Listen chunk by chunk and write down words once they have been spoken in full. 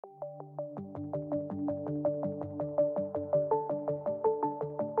Welcome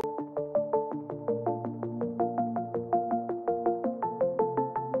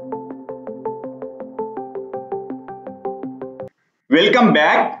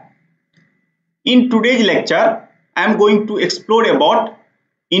back. In today's lecture, I am going to explore about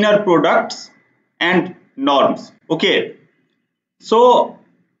inner products and norms. Okay. So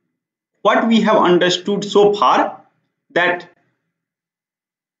what we have understood so far, that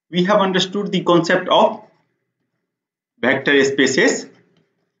we have understood the concept of vector spaces,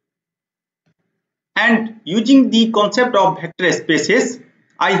 and using the concept of vector spaces,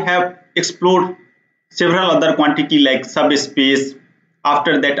 I have explored several other quantity like subspace.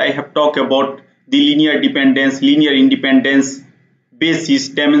 After that, I have talked about the linear dependence, linear independence, basis,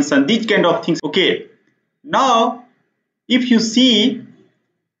 dimension, these kind of things. Okay. Now, if you see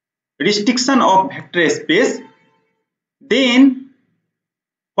restriction of vector space, then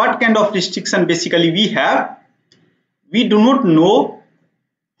what kind of restriction basically we have? We do not know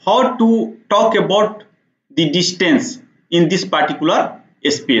how to talk about the distance in this particular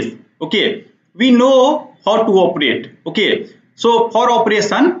space. Okay, we know how to operate. Okay, so for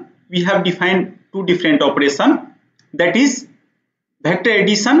operation we have defined two different operations, that is vector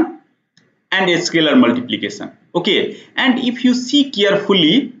addition and scalar multiplication. Okay, and if you see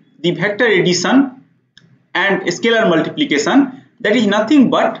carefully, the vector addition and scalar multiplication, that is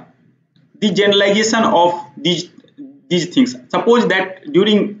nothing but the generalization of these things. Suppose that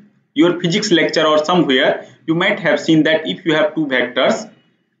during your physics lecture or somewhere, you might have seen that if you have two vectors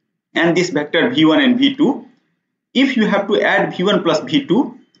and this vector v1 and v2, if you have to add v1 plus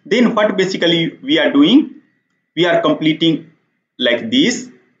v2, then what basically we are doing, we are completing like this,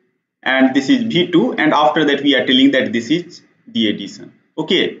 and this is v2, and after that we are telling that this is the addition.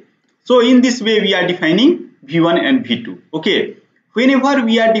 Okay, so in this way we are defining v1 and v2. Okay, whenever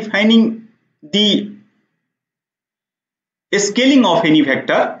we are defining the scaling of any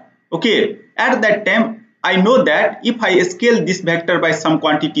vector, okay, at that time I know that if I scale this vector by some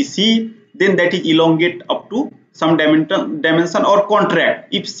quantity c, then that is elongate up to some dimension or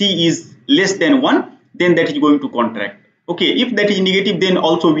contract. If c is less than 1, then that is going to contract. Okay, if that is negative, then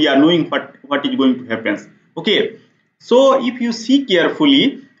also we are knowing what is going to happen. Okay, so if you see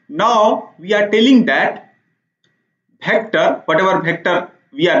carefully, now we are telling that vector, whatever vector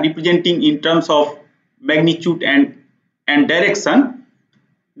we are representing in terms of magnitude and direction,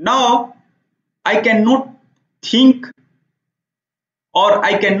 now I cannot think or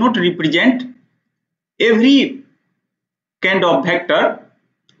I cannot represent every kind of vector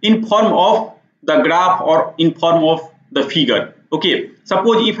in form of the graph or in form of the figure. Okay,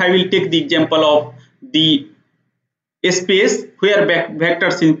 suppose if I will take the example of the space where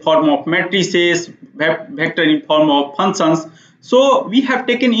vectors in form of matrices, vector in form of functions. So we have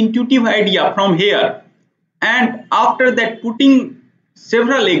taken intuitive idea from here, and after that putting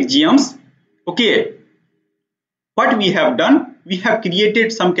several axioms, okay, what we have done, we have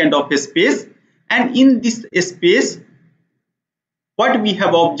created some kind of a space, and in this space what we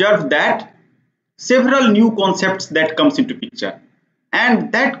have observed, that several new concepts that comes into picture,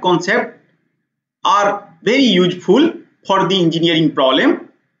 and that concept are very useful for the engineering problem,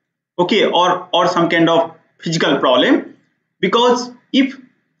 okay, or some kind of physical problem, because if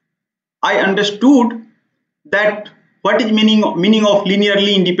I understood that what is meaning of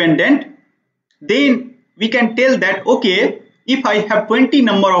linearly independent, then we can tell that, okay, if I have 20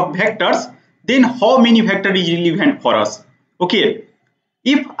 number of vectors, then how many vector is relevant for us. Okay,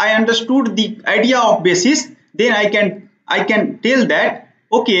 if I understood the idea of basis, then I can tell that,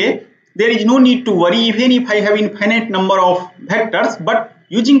 okay, there is no need to worry even if I have infinite number of vectors, but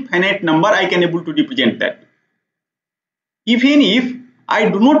using finite number I can able to represent that. Even if I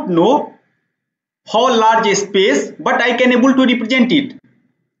do not know how large a space, but I can able to represent it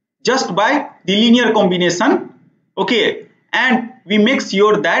just by the linear combination. Okay, and we make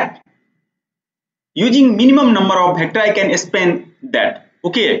sure that using minimum number of vector I can span that.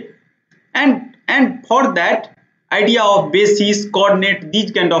 Okay, and for that idea of basis, coordinate,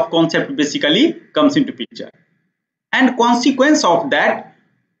 these kind of concept basically comes into picture, and consequence of that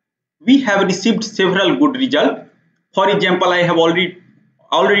we have received several good results. For example, I have already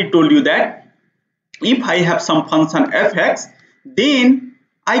told you that if I have some function fx, then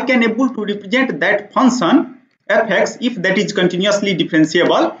I can able to represent that function fx, if that is continuously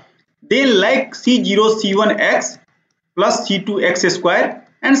differentiable, then like c0 c1x plus c2 x square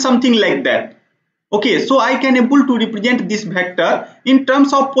and something like that. Okay, so I can able to represent this vector in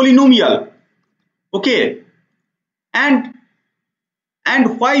terms of polynomial. Okay, and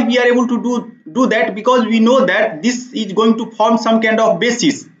why we are able to do that, because we know that this is going to form some kind of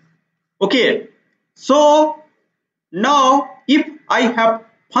basis. Okay, so now if I have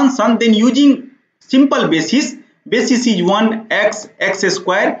function, then using simple basis is 1 x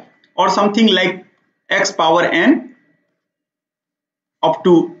square or something like x power n up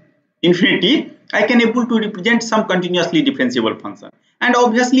to infinity, I can able to represent some continuously differentiable function. And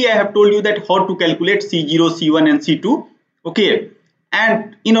obviously I have told you that how to calculate C0, C1 and C2. Okay,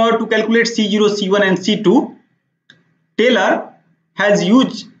 and in order to calculate C0, C1 and C2, Taylor has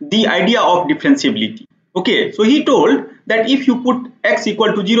used the idea of differentiability. Okay, so he told that if you put x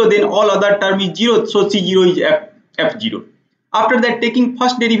equal to 0, then all other term is 0, so C0 is f0. After that, taking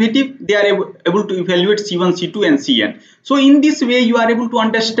first derivative, they are able to evaluate C1, C2 and Cn. So in this way, you are able to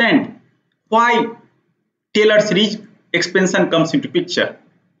understand why Taylor series expansion comes into picture.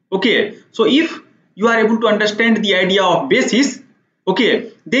 Okay, so if you are able to understand the idea of basis,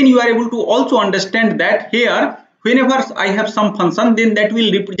 okay, then you are able to also understand that here whenever I have some function, then that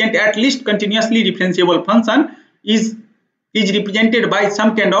will represent at least continuously differentiable function is represented by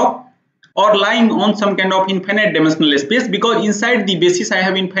some kind of or lying on some kind of infinite dimensional space, because inside the basis I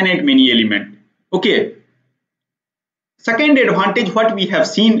have infinite many elements. Okay, second advantage what we have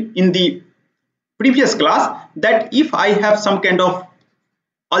seen in the previous class, that if I have some kind of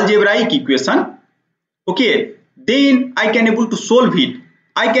algebraic equation, okay, then I can able to solve it.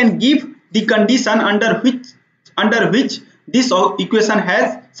 I can give the condition under which this equation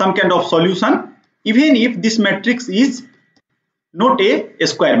has some kind of solution, even if this matrix is not a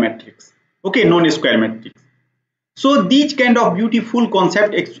square matrix, okay, non-square matrix. So these kind of beautiful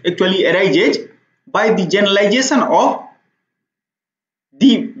concept actually arises by the generalization of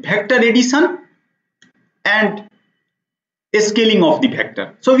the vector addition and scaling of the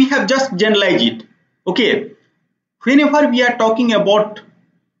vector. So we have just generalized it. Okay, whenever we are talking about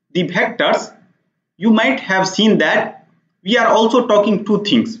the vectors, you might have seen that we are also talking two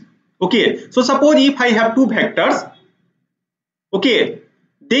things. Okay, so suppose if I have two vectors, okay,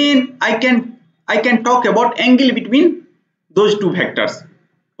 then I can talk about angle between those two vectors.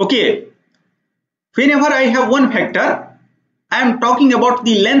 Okay, whenever I have one vector, I am talking about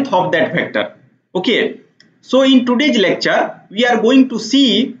the length of that vector. Okay, so in today's lecture we are going to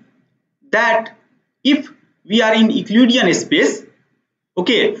see that if we are in Euclidean space,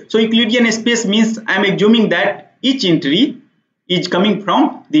 okay, so Euclidean space means I am assuming that each entry is coming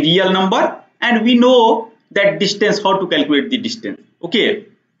from the real number, and we know that distance, how to calculate the distance. Okay,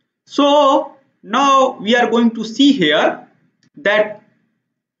 so now we are going to see here that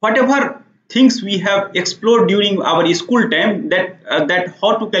whatever things we have explored during our school time, that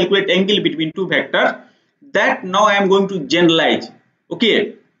how to calculate angle between two vectors, that now I am going to generalize.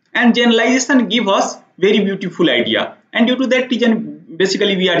 Okay, and generalization give us very beautiful idea, and due to that reason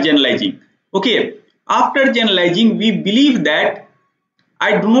basically we are generalizing. Okay, after generalizing we believe that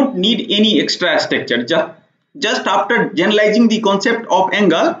I do not need any extra structure. Just after generalizing the concept of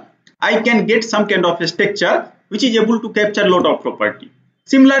angle, I can get some kind of a structure which is able to capture a lot of property.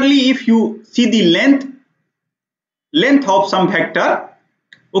 Similarly, if you see the length of some vector,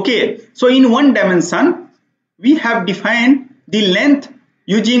 okay, so in one dimension we have defined the length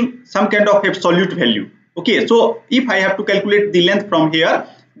using some kind of absolute value. Okay, so if I have to calculate the length from here,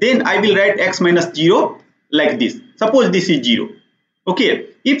 then I will write x minus 0 like this. Suppose this is 0. Okay,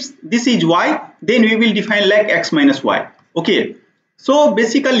 if this is y, then we will define like x minus y. Okay, so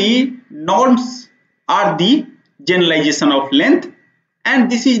basically norms are the generalization of length, and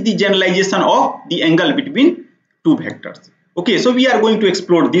this is the generalization of the angle between two vectors. Okay, so we are going to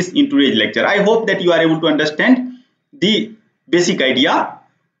explore this in today's lecture. I hope that you are able to understand the basic idea.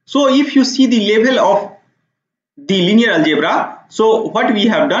 So if you see the level of the linear algebra, so what we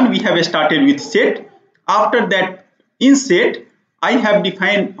have done, we have started with set. After that, in set I have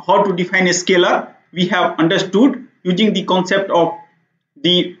defined how to define a scalar. We have understood using the concept of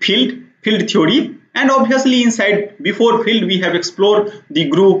the field theory, and obviously inside before field we have explored the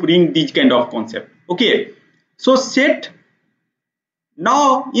group, ring, these kind of concept. Okay, so set,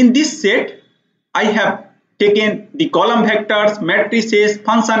 now in this set I have taken the column vectors, matrices,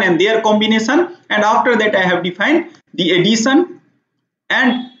 function and their combination, and after that I have defined the addition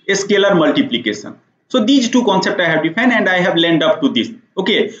and scalar multiplication. So these two concepts I have defined and I have landed up to this.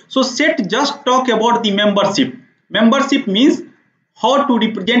 Okay, so set just talk about the membership. Membership means how to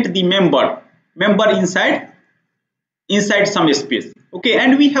represent the member inside some space. Okay,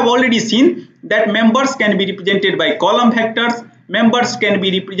 and we have already seen that members can be represented by column vectors, members can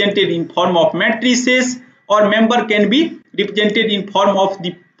be represented in form of matrices, or member can be represented in form of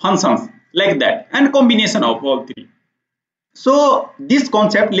the functions like that, and combination of all three. So this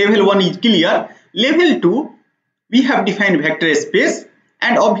concept level 1 is clear. Level 2, we have defined vector space,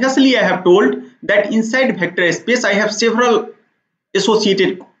 And obviously I have told that inside vector space I have several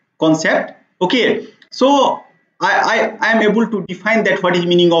associated concept. Okay, so I am able to define that what is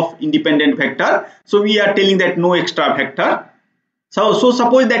meaning of independent vector. So we are telling that no extra vector. So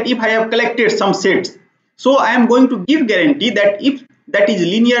suppose that if I have collected some sets, so I am going to give guarantee that if that is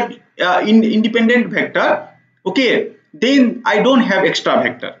linear independent vector, okay, then I don't have extra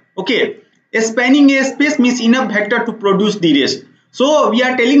vector. Okay, spanning a space means enough vector to produce the rest. So we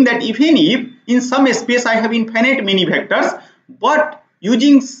are telling that if in some space I have infinite many vectors, but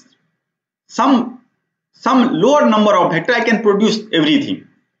using some lower number of vector I can produce everything.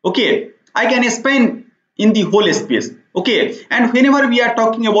 Okay, I can span in the whole space. Okay, and whenever we are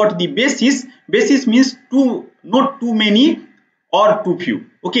talking about the basis means not too many or too few.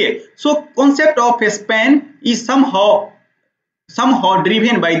 Okay, so concept of a span is somehow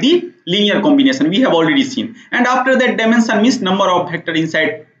driven by the linear combination we have already seen. And after that, dimension means number of vector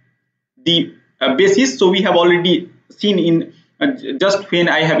inside the basis. So we have already seen in just when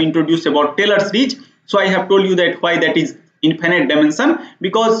I have introduced about Taylor series. So I have told you that why that is infinite dimension,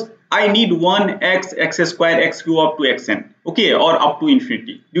 because I need 1 x square x cube up to xn, okay, or up to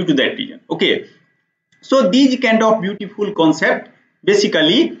infinity due to that reason. Okay, so these kind of beautiful concept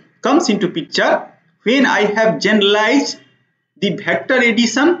basically comes into picture when I have generalized the vector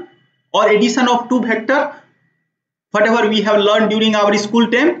addition or addition of two vector, whatever we have learned during our school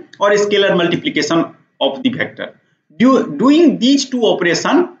time, or scalar multiplication of the vector. Doing these two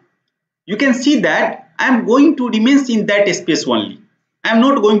operations, you can see that I am going to remain in that space only. I am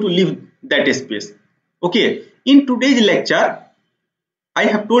not going to leave that space. Okay, in today's lecture, I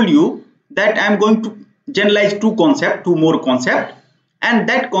have told you that I am going to generalize two more concepts, and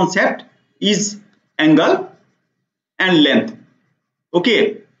that concept is angle and length.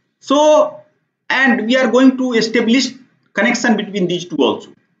 Okay, so and we are going to establish connection between these two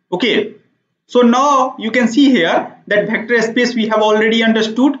also. Okay, so now you can see here that vector space we have already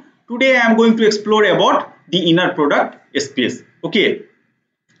understood. Today I am going to explore about the inner product space. Okay,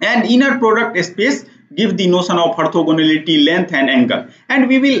 and inner product space give the notion of orthogonality, length and angle, and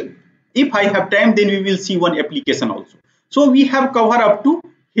we will, if I have time, then we will see one application also. So we have covered up to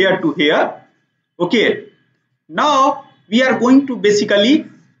here to here. Okay, now we are going to basically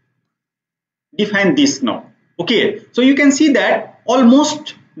define this now. Okay, so you can see that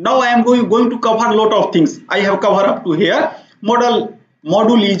almost now I am going to cover a lot of things. I have covered up to here.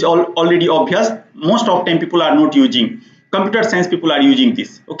 Module is already obvious. Most of time people are not using. Computer science people are using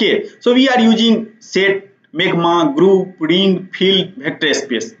this. Okay, so we are using set, magma, group, ring, field, vector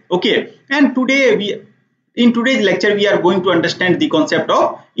space. Okay, and in today's lecture we are going to understand the concept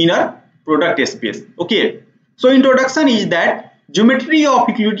of inner product space. Okay, so introduction is that geometry of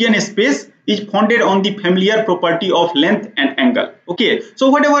Euclidean space is founded on the familiar property of length and angle. Okay, so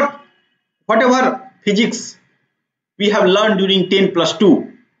whatever physics we have learned during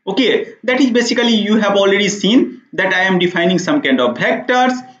 10+2, okay, that is basically you have already seen that I am defining some kind of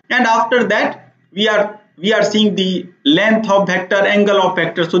vectors, and after that we are seeing the length of vector, angle of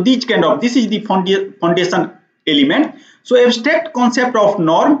vector. So this is the foundation element. So abstract concept of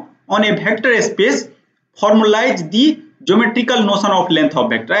norm on a vector space formalize the geometrical notion of length of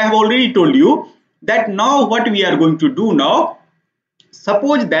vector. I have already told you that now what we are going to do now,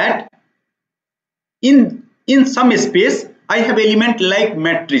 suppose that in some space I have element like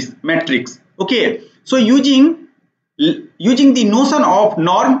matrix. Okay, so using the notion of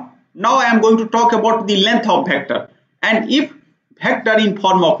norm, now I am going to talk about the length of vector, and if vector in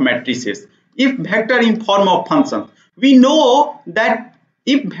form of matrices, if vector in form of functions. We know that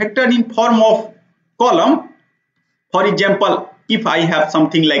if vector in form of column, for example, if I have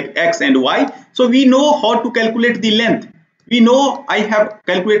something like x and y, so we know how to calculate the length. We know I have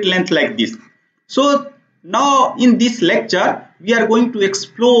calculate length like this. So now in this lecture we are going to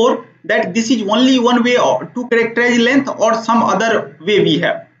explore that this is only one way to characterize length or some other way we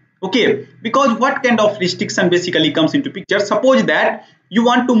have. Okay, because what kind of restriction basically comes into picture? Suppose that you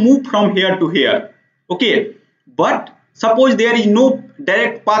want to move from here to here. Okay, but suppose there is no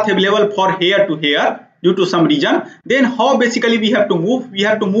direct path available for here to here due to some reason, then how basically we have to move? We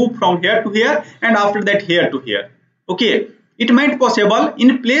have to move from here to here, and after that here to here. Okay, it might possible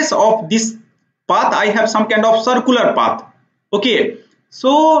in place of this path I have some kind of circular path. Okay,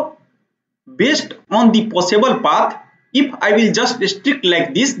 so based on the possible path, if I will just restrict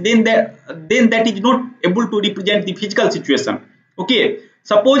like this, then that is not able to represent the physical situation. Okay,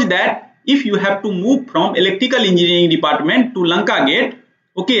 suppose that if you have to move from electrical engineering department to Lanka Gate,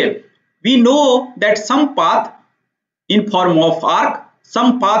 okay, we know that some path in form of arc,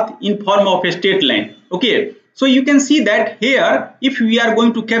 some path in form of a straight line. Okay, so you can see that here if we are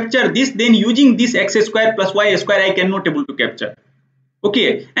going to capture this, then using this x square plus y square I cannot able to capture.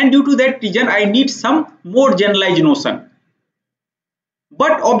 Okay, and due to that reason I need some more generalized notion.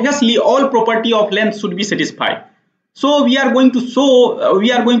 But obviously all property of length should be satisfied. So we are going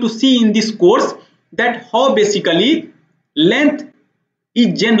to see in this course that how basically length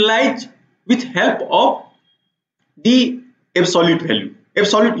is generalized with help of the absolute value.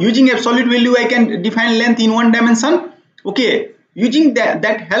 Using absolute value I can define length in one dimension. Okay, using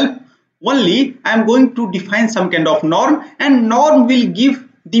that help only I am going to define some kind of norm, and norm will give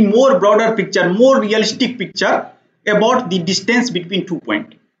the more broader picture, more realistic picture about the distance between 2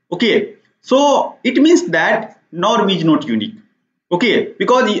 points. Okay, so it means that norm is not unique. Okay,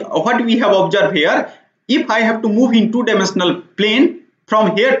 because what we have observed here, if I have to move in two-dimensional plane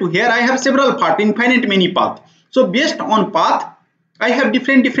from here to here, I have several paths, infinite many paths. So based on path I have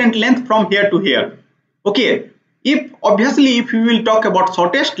different length from here to here. Okay, if we will talk about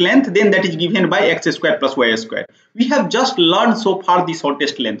shortest length, then that is given by x square plus y square. We have just learned so far the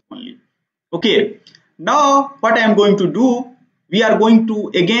shortest length only. Okay, now what I am going to do, we are going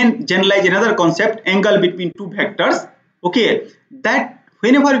to again generalize another concept, angle between two vectors. Okay, that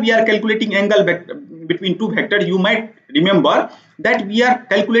whenever we are calculating angle between two vectors, you might remember that we are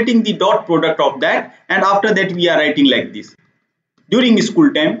calculating the dot product of that, and after that we are writing like this. During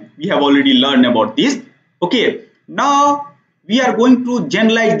school time we have already learned about this. Okay, now we are going to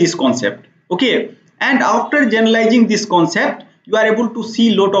generalize this concept. Okay, and after generalizing this concept you are able to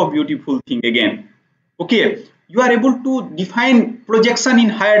see lot of beautiful thing again. Okay, you are able to define projection in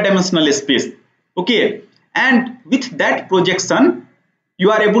higher dimensional space. Okay, and with that projection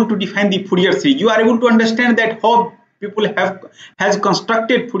you are able to define the Fourier series. You are able to understand that how people has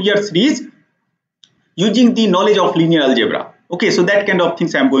constructed Fourier series using the knowledge of linear algebra. Okay, so that kind of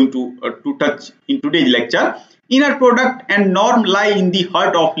things I am going to touch in today's lecture. Inner product and norm lie in the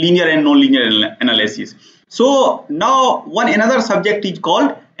heart of linear and non-linear analysis. So now another subject is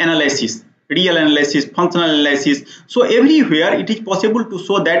called analysis, real analysis, functional analysis. So everywhere it is possible to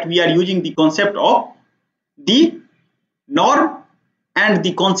show that we are using the concept of the norm and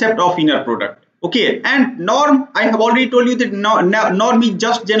the concept of inner product. Okay, and norm, I have already told you that norm is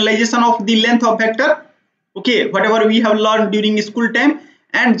just generalization of the length of vector. Okay, whatever we have learned during school time,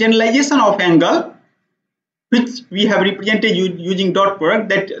 and generalization of angle, which we have represented using dot product,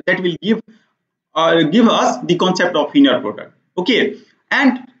 that will give us the concept of inner product. Okay,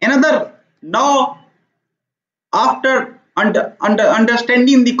 and another, now after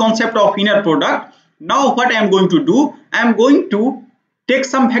understanding the concept of inner product, now what I am going to do, I am going to take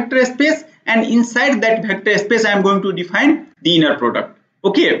some vector space, and inside that vector space I am going to define the inner product.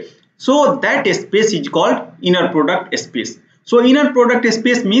 Okay, so that space is called inner product space. So inner product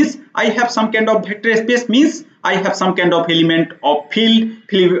space means I have some kind of vector space, means I have some kind of element of field.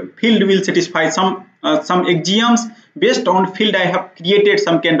 Field will satisfy some axioms. Based on field I have created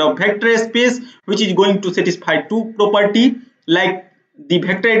some kind of vector space which is going to satisfy two property like the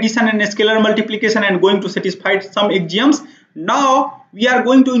vector addition and scalar multiplication, and going to satisfy some axioms. Now we are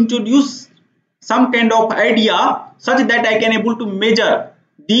going to introduce some kind of idea such that I can able to measure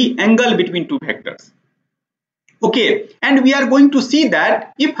the angle between two vectors. Okay, and we are going to see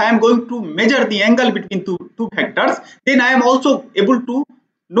that if I am going to measure the angle between two vectors, then I am also able to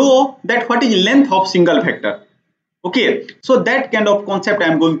know that what is length of single vector. Okay, so that kind of concept I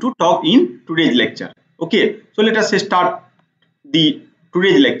am going to talk in today's lecture. Okay, so let us start the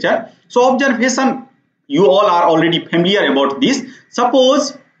today's lecture. So observation, you all are already familiar about this.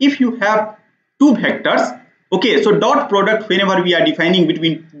 Suppose if you have two vectors. Okay, so dot product whenever we are defining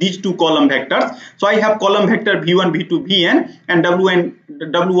between these two column vectors. So I have column vector v1, v2, vn, and w1,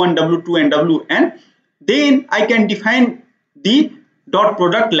 w2, and wn. Then I can define the dot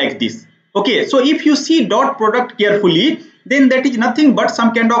product like this. Okay, so if you see dot product carefully, then that is nothing but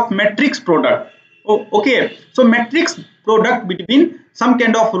some kind of matrix product. Oh, okay, so matrix product between some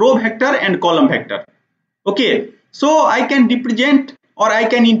kind of row vector and column vector. Okay, so I can represent or I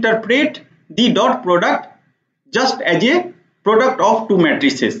can interpret the dot product just as a product of two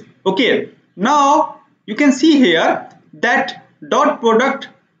matrices. Okay, now you can see here that dot product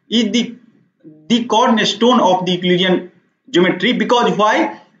is the cornerstone of the Euclidean geometry. Because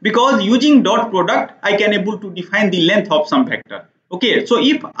why? Because using dot product I can able to define the length of some vector. Okay, so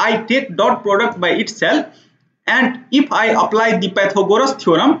if I take dot product by itself and if I apply the Pythagoras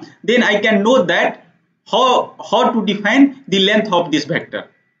theorem, then I can know that how to define the length of this vector.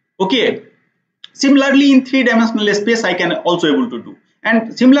 Okay, similarly in three-dimensional space I can also able to do,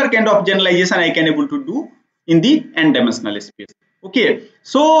 and similar kind of generalization I can able to do in the n-dimensional space. Okay,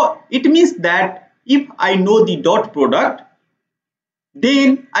 so it means that if I know the dot product,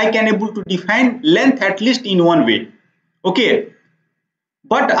 then I can able to define length at least in one way. Okay,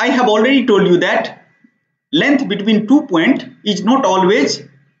 but I have already told you that length between 2 points is not always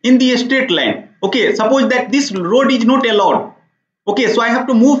in the straight line. Okay, suppose that this road is not allowed. Okay, so I have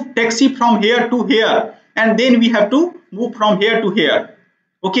to move taxi from here to here, and then we have to move from here to here.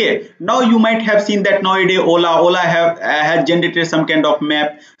 Okay, now you might have seen that nowadays Ola has generated some kind of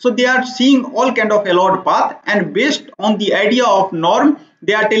map. So they are seeing all kind of allowed path, and based on the idea of norm,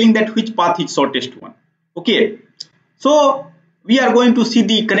 they are telling that which path is shortest one. Okay, so we are going to see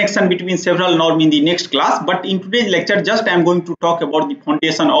the connection between several norms in the next class, but in today's lecture just I am going to talk about the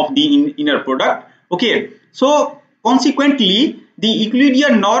foundation of the inner product. Okay, so consequently the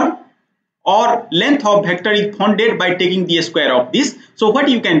Euclidean norm or length of vector is founded by taking the square of this. So what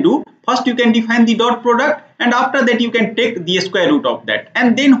you can do, first you can define the dot product, and after that you can take the square root of that,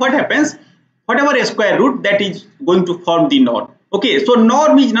 and then what happens, whatever square root, that is going to form the norm. Okay, so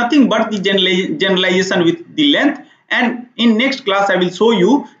norm is nothing but the generalization with the length, and in next class I will show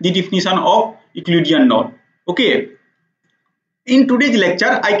you the definition of Euclidean norm. Okay, in today's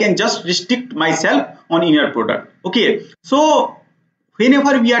lecture I can just restrict myself on inner product. Okay, so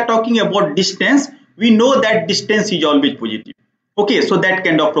whenever we are talking about distance, we know that distance is always positive. Okay, so that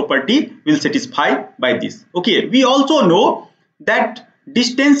kind of property will satisfy by this. Okay, we also know that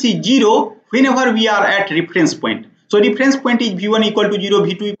distance is 0 whenever we are at reference point. So reference point is v1 equal to 0,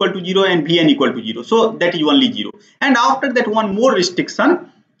 v2 equal to 0, and vn equal to 0. So that is only 0. And after that, one more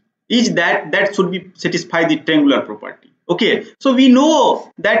restriction is that should be satisfy the triangular property. Okay, so we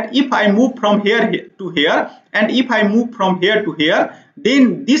know that if I move from here to here, and if I move from here to here,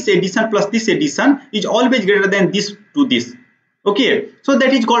 then this addition plus this addition is always greater than this to this. Okay, so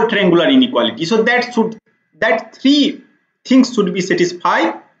that is called triangular inequality. So that three things should be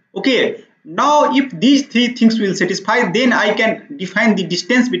satisfied. Okay, now if these three things will satisfy, then I can define the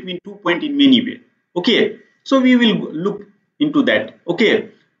distance between 2 points in many ways. Okay, so we will look into that. Okay,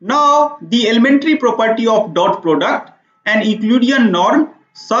 now the elementary property of dot product and Euclidean norm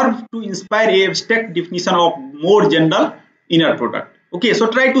serve to inspire a abstract definition of more general inner product. Okay, so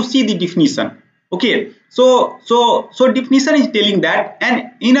try to see the definition. Okay, so definition is telling that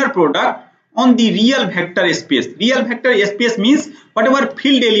an inner product on the real vector space. Real vector space means whatever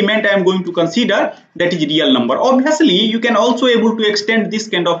field element I am going to consider, that is real number. Obviously, you can also able to extend this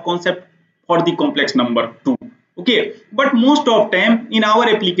kind of concept for the complex number too. Okay, but most of time in our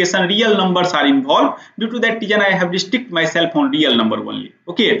application real numbers are involved. Due to that reason I have restrict myself on real number only.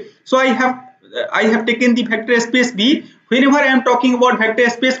 Okay, so I have taken the vector space B. Whenever I am talking about vector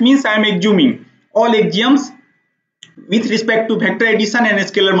space means I am assuming all axioms with respect to vector addition and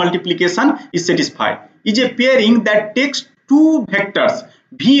scalar multiplication is satisfied. Is a pairing that takes two vectors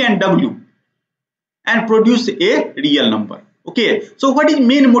v and w and produce a real number. Okay, so what is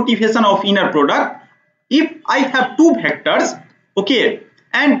main motivation of inner product? If I have two vectors, okay,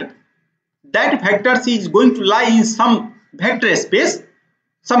 and that vectors is going to lie in some vector space,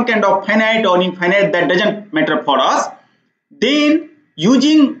 some kind of finite or infinite, that doesn't matter for us, then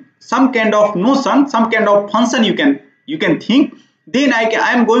using some kind of notion, some kind of function you can think, then I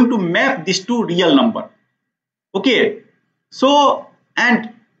am going to map this to real number. Okay, so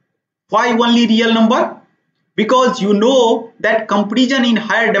and why only real number? Because you know that comparison in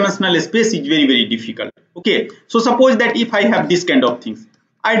higher dimensional space is very difficult. Okay, so suppose that if I have this kind of things,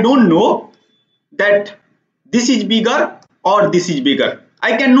 I don't know that this is bigger or this is bigger.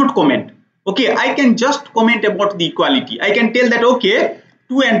 I cannot comment. Okay, I can just comment about the equality. I can tell that okay,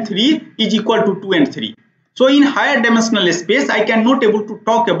 2 and 3 is equal to 2 and 3. So in higher dimensional space, I cannot able to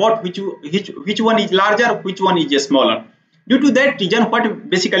talk about which one is larger, which one is smaller. Due to that reason, what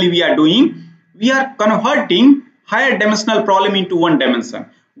basically we are doing, we are converting higher dimensional problem into one dimension.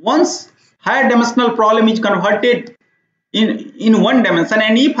 Once higher dimensional problem is converted in one dimension,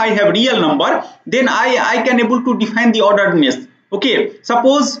 and if I have real number, then I can able to define the orderedness. Okay,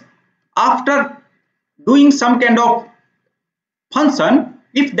 suppose after doing some kind of function,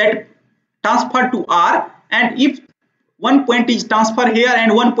 if that transfer to R, and if one point is transfer here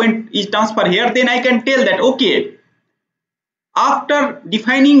and one point is transfer here, then I can tell that okay, after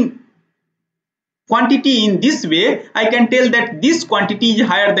defining quantity in this way, I can tell that this quantity is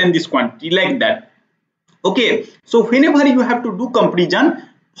higher than this quantity, like that. Okay, so whenever you have to do comparison,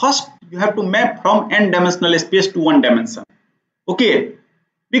 first you have to map from n dimensional space to one dimension. Okay,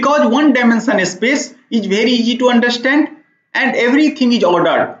 because one dimension space is very easy to understand and everything is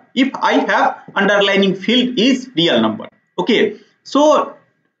ordered if I have underlying field is real number. Okay, so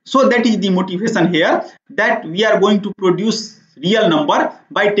that is the motivation here, that we are going to produce real number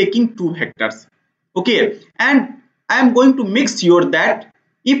by taking two vectors. Okay, and I am going to make sure that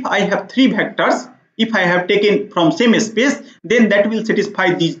if I have three vectors, if I have taken from same space, then that will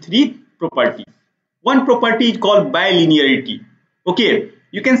satisfy these three properties. One property is called bilinearity. Okay,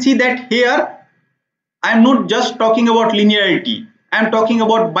 you can see that here I am not just talking about linearity, I am talking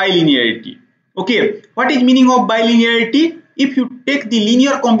about bilinearity. Okay, what is meaning of bilinearity? If you take the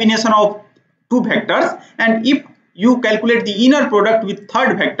linear combination of two vectors and if you calculate the inner product with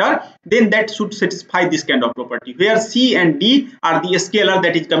third vector, then that should satisfy this kind of property where C and D are the scalar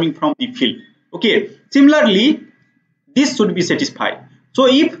that is coming from the field. Okay, similarly this should be satisfied. So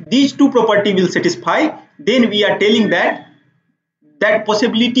if these two property will satisfy, then we are telling that that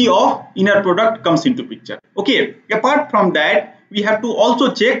possibility of inner product comes into picture. Okay, apart from that we have to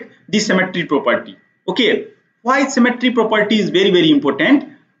also check the symmetry property. Okay, why symmetry property is very important?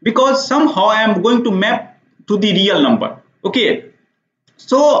 Because somehow I am going to map to the real number. Okay,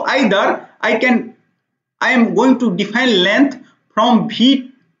 so either I am going to define length from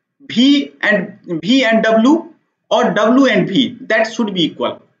V and W, or W and V, that should be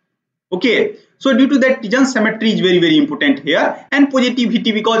equal. Okay, so due to that region symmetry is very important here, and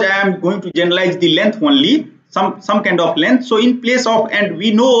positivity because I am going to generalize the length only, some kind of length. So in place of, and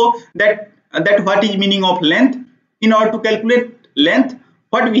we know that what is meaning of length. In order to calculate length,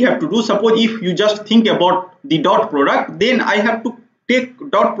 what we have to do, suppose if you just think about the dot product, then I have to take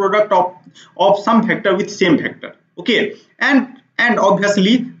dot product of some vector with same vector. Okay, and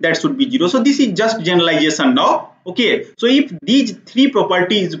obviously that should be 0. So this is just generalization now. Okay, so if these three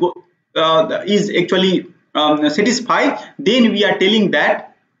properties is actually satisfied, then we are telling that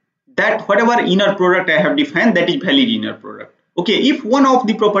whatever inner product I have defined, that is valid inner product. Okay, if one of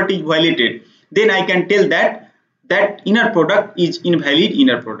the property is violated, then I can tell that inner product is invalid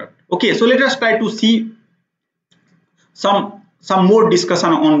inner product. Okay, so let us try to see some more discussion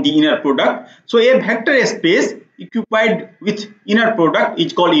on the inner product. So a vector space occupied with inner product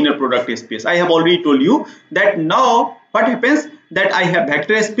is called inner product space. I have already told you that. Now what happens, that I have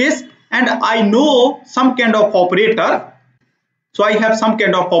vector space and I know some kind of operator. So I have some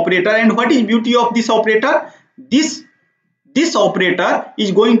kind of operator, and what is beauty of this operator? This operator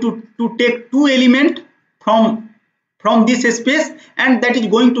is going to take two elements from this space, and that is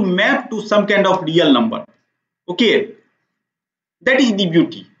going to map to some kind of real number. Okay, that is the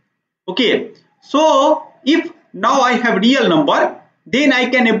beauty. Okay, so if now I have real number, then I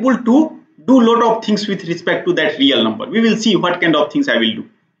can able to do lot of things with respect to that real number. We will see what kind of things I will do.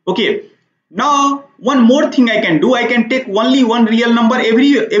 Okay, now one more thing I can do, I can take only one real number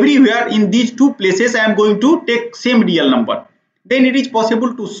everywhere in these two places. I am going to take same real number. Then it is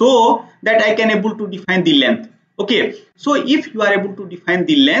possible to show that I can able to define the length. Okay, so if you are able to define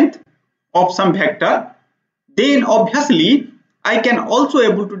the length of some vector, then obviously I can also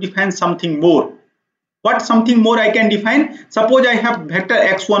able to define something more. What something more I can define? Suppose I have vector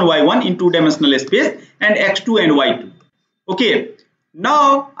x1 y1 in two-dimensional space and x2 and y2. Okay,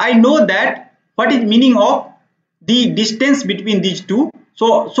 now I know that what is meaning of the distance between these two.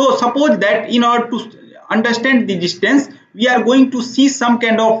 So suppose that in order to understand the distance, we are going to see some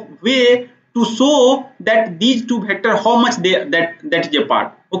kind of way to show that these two vectors, how much that is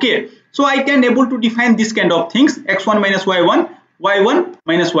apart. Okay, so I can able to define this kind of things, x1 minus y1, y1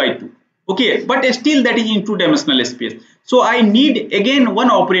 minus y2. Okay, but still that is in two-dimensional space. So I need again one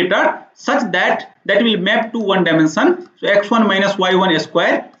operator such that will map to one dimension. So x1 minus y1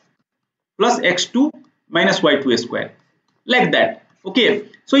 square plus x2 minus y2 square, like that. Okay,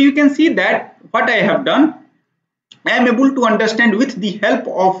 so you can see that what I have done, I am able to understand with the help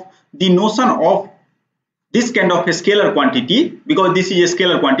of the notion of this kind of a scalar quantity, because this is a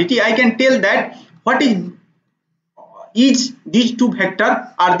scalar quantity. I can tell that what is these two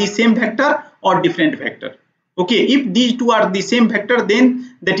vectors are the same vector or different vector. Okay, if these two are the same vector,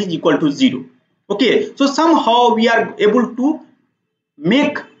 then that is equal to 0. Okay, so somehow we are able to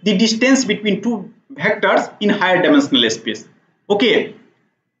make the distance between two vectors in higher dimensional space. Okay,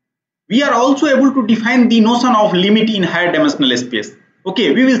 we are also able to define the notion of limit in higher dimensional space.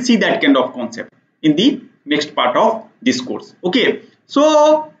 Okay, we will see that kind of concept in the next part of this course. Okay,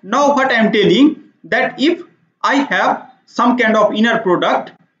 so now what I am telling, that if I have some kind of inner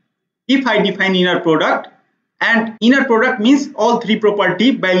product, if I define inner product, and inner product means all three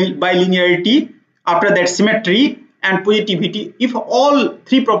property, bilinearity, after that symmetry and positivity, if all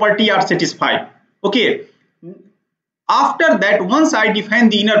three property are satisfied. Okay, after that, once I define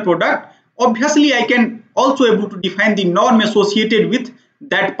the inner product, obviously I can also able to define the norm associated with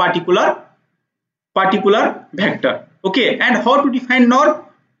that particular vector. Okay, and how to define norm?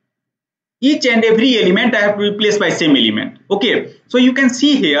 Each and every element I have to replace by same element. Okay, so you can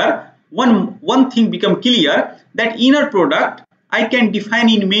see here one thing become clear, that inner product I can define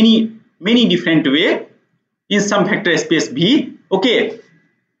in many different way in some vector space V. Okay,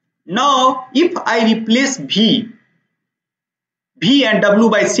 now if I replace V and W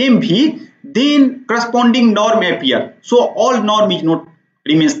by same V, then corresponding norm appear. So all norm is not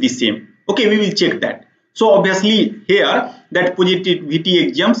remains the same. Okay, we will check that. So obviously here that positivity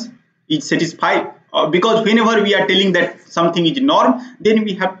axioms is satisfied, because whenever we are telling that something is norm, then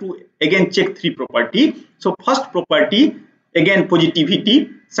we have to again check three property. So first property again positivity,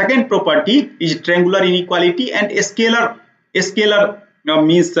 second property is triangular inequality, and a scalar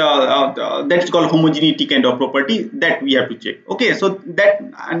means that is called homogeneity kind of property that we have to check. Okay, so that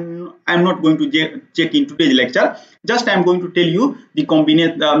I'm not going to check in today's lecture. Just I'm going to tell you the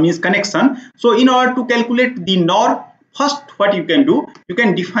combination means connection. So in order to calculate the norm, first what you can do, you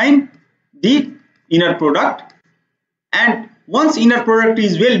can define the inner product, and once inner product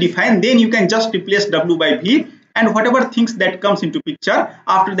is well defined, then you can just replace W by V, and whatever things that comes into picture,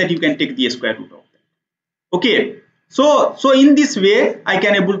 after that you can take the square root of that. Okay, so in this way I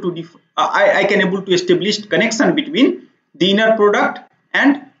can able to I can able to establish connection between the inner product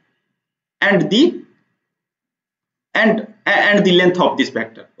and the length of this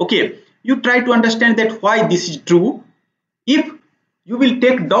vector. Okay, you try to understand that why this is true. If you will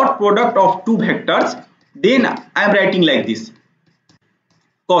take dot product of two vectors, then I am writing like this,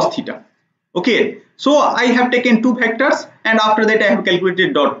 cos theta. Okay, so I have taken two vectors, and after that I have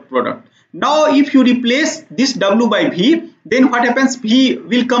calculated dot product. Now if you replace this W by V, then what happens, V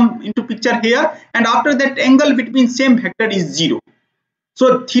will come into picture here, and after that angle between same vector is 0.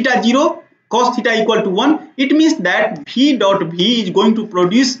 So theta 0, cos theta equal to 1. It means that V dot V is going to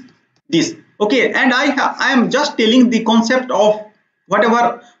produce this. Okay, and I am just telling the concept of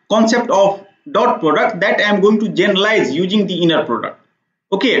whatever concept of dot product that I am going to generalize using the inner product.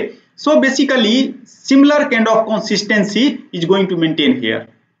 Okay, so basically similar kind of consistency is going to maintain here.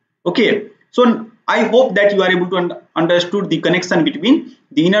 Okay, so I hope that you are able to understood the connection between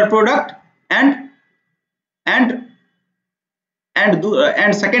the inner product and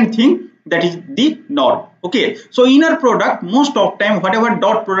second thing, that is the norm. Okay, so inner product, most of time whatever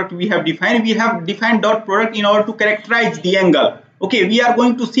dot product we have defined dot product in order to characterize the angle. Okay, we are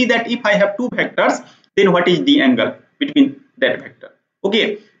going to see that if I have two vectors, then what is the angle between that vector.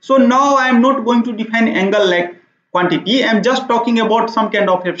 Okay, so now I am not going to define angle like quantity. I am just talking about some kind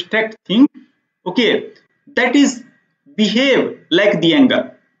of abstract thing. Okay, that is behave like the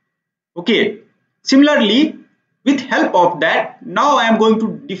angle. Okay, similarly with help of that, now I am going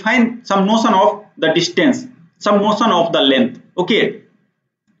to define some notion of the distance, some notion of the length. Okay,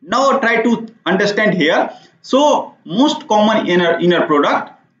 now try to understand here. So most common inner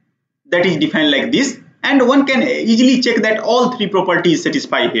product that is defined like this, and one can easily check that all three properties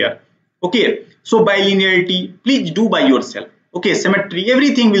satisfy here. Okay, so bilinearity, please do by yourself. Okay, symmetry,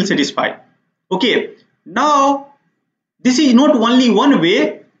 everything will satisfy. Okay, now this is not only one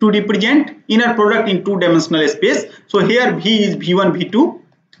way to represent inner product in two-dimensional space. So here V is V1, V2.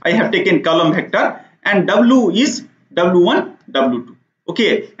 I have taken column vector, and W is W1, W2.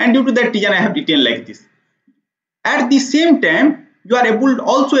 Okay, and due to that reason I have written like this. At the same time, you are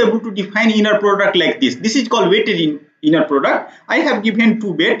also able to define inner product like this. This is called weighted inner product. I have given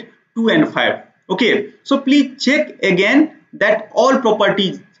two weight 2 and 5. Okay, so please check again that all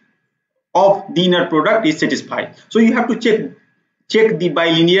properties of the inner product is satisfied. So you have to check the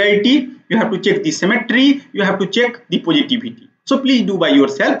bilinearity, you have to check the symmetry, you have to check the positivity. So please do by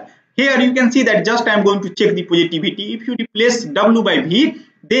yourself. Here you can see that just I am going to check the positivity. If you replace W by V,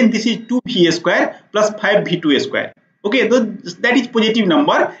 then this is 2V square plus 5V2 square. Okay, so that is positive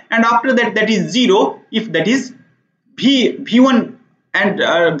number, and after that, that is 0. If that is V1 and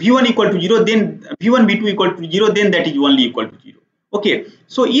V1 equal to 0, then V1 V2 equal to 0, then that is only equal to 0. Okay,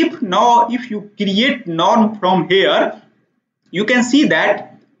 so if you create norm from here, you can see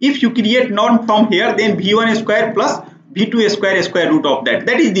that if you create norm from here, then V1 square plus V2 square root of that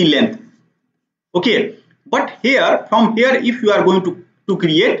is the length. Okay, but here from here, if you are going to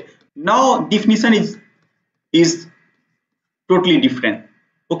create, now definition is totally different.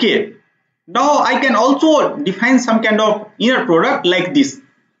 Okay, now I can also define some kind of inner product like this.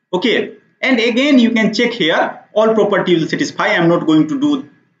 Okay, and again you can check here all property will satisfy. I am not going to do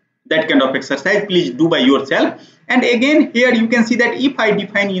that kind of exercise, please do by yourself. And again here you can see that if I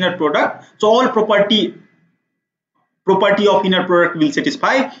define inner product, so all property of inner product will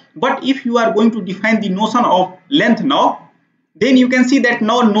satisfy. But if you are going to define the notion of length now, then you can see that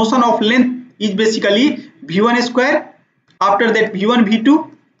now notion of length is basically V1 square, after that V1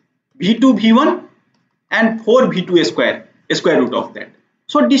 V2, V2 V1 and 4 V2 square root of that.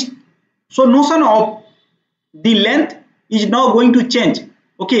 So this So notion of the length is now going to change.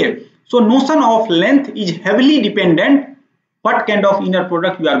 Okay, so notion of length is heavily dependent what kind of inner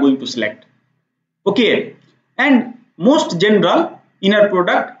product you are going to select. Okay, and most general inner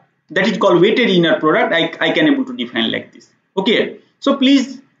product, that is called weighted inner product, I can able to define like this. Okay, so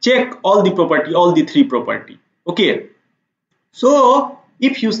please check all the property, all the three property. Okay, so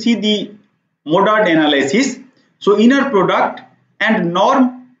if you see the modern analysis, so inner product and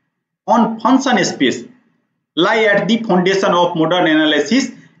norm on function space lie at the foundation of modern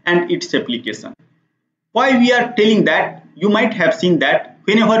analysis and its application. Why we are telling that? You might have seen that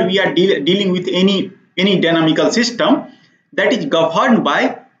whenever we are dealing with any dynamical system that is governed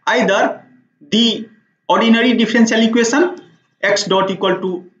by either the ordinary differential equation x dot equal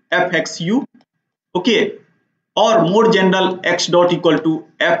to fxu, okay, or more general x dot equal to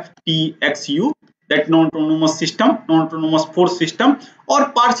ftxu, that non-autonomous system, non-autonomous force system, or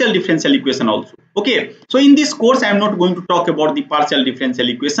partial differential equation also. Okay, so in this course I am not going to talk about the partial differential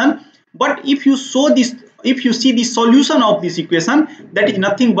equation, but if you see the solution of this equation, that is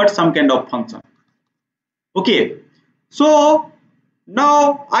nothing but some kind of function. Okay, so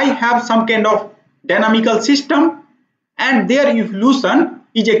now I have some kind of dynamical system and their evolution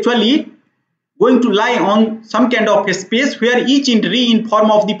is actually going to lie on some kind of a space where each entry in form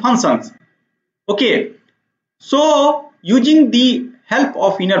of the functions. Okay, so using the help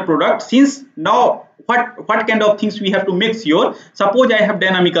of inner product, since now what kind of things we have to make sure, suppose I have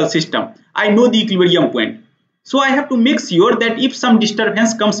dynamical system, I know the equilibrium point, so I have to make sure that if some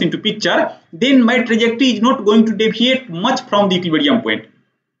disturbance comes into picture, then my trajectory is not going to deviate much from the equilibrium point.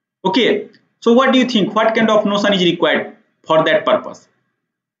 Okay, so what do you think, what kind of notion is required for that purpose?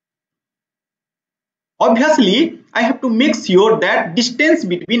 Obviously I have to make sure that distance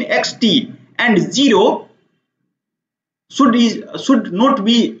between xt and 0 should not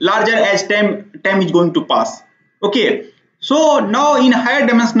be larger as time is going to pass. Okay, so now in higher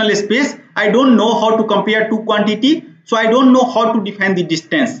dimensional space I don't know how to compare two quantity, so I don't know how to define the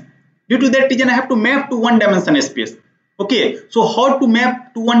distance. Due to that reason I have to map to one dimensional space. Okay, so how to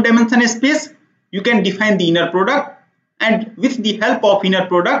map to one dimensional space? You can define the inner product, and with the help of inner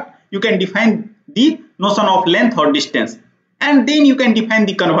product you can define the notion of length or distance, and then you can define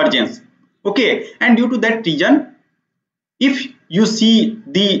the convergence. Okay, and due to that reason, if you see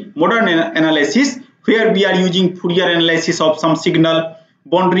the modern analysis where we are using Fourier analysis of some signal,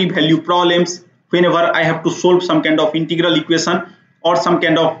 boundary value problems, whenever I have to solve some kind of integral equation or some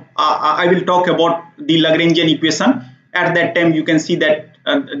kind of I will talk about the Lagrangian equation, at that time you can see that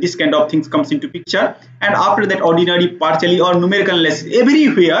this kind of things comes into picture, and after that ordinary, partially, or numerical analysis,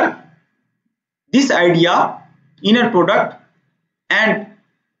 everywhere this idea inner product and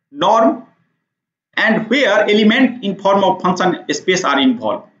norm and where element in form of function space are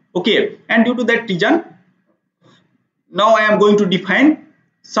involved. Okay, and due to that reason now I am going to define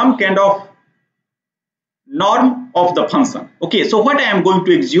some kind of norm of the function. Okay, so what I am going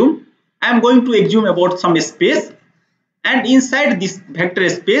to assume, I am going to assume about some space, and inside this vector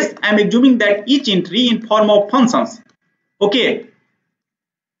space I am assuming that each entry in form of functions. Okay,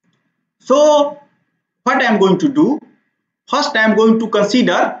 so what I am going to do, first I am going to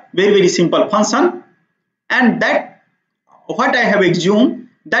consider very simple function, and that what I have assumed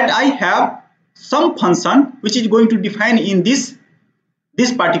that I have some function which is going to define in this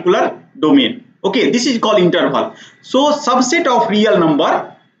particular domain. Okay, this is called interval. So subset of real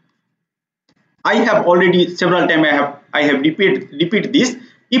number, I have already several times I have repeat this.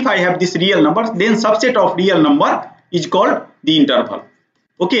 If I have this real number, then subset of real number is called the interval.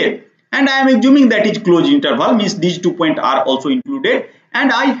 Okay, and I am assuming that is closed interval, means these 2 points are also included,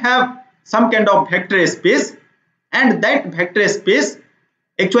 and I have some kind of vector space, and that vector space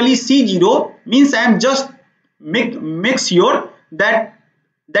actually C0 means I am just make sure that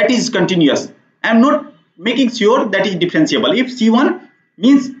is continuous. I am not making sure that is differentiable. If C1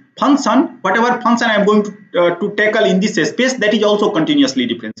 means function, whatever function I am going to tackle in this space, that is also continuously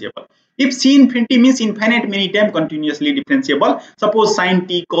differentiable. If C infinity means infinite many time continuously differentiable, suppose sin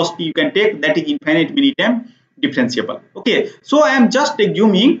t cos t you can take, that is infinite many time differentiable. Okay, so I am just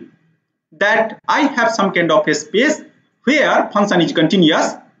assuming that I have some kind of a space where function is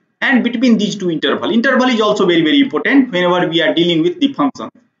continuous, and between these two interval is also very important whenever we are dealing with the function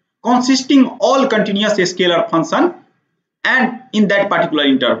consisting all continuous scalar function and in that particular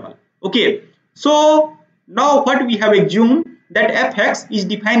interval. Okay, so now what we have assumed that fx is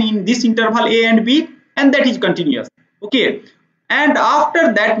defined in this interval a and b, and that is continuous. Okay, and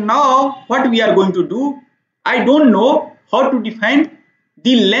after that now what we are going to do, I don't know how to define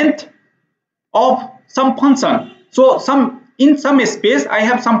the length of some function. So some in some space I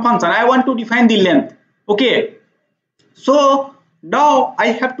have some function, I want to define the length. Okay, so now I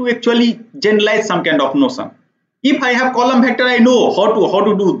have to actually generalize some kind of notion. If I have column vector, I know how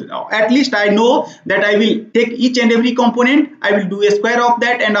to do. At least I know that I will take each and every component, I will do a square of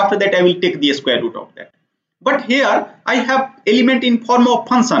that, and after that I will take the square root of that. But here I have element in form of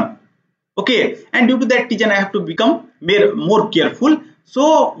function. Okay, and due to that reason I have to become more careful.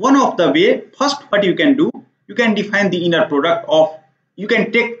 So one of the way, first what you can do, you can define the inner product of, you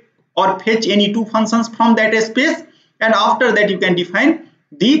can take or fetch any two functions from that space, and after that you can define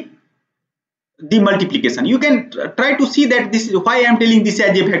the multiplication. You can try to see that this is why I am telling this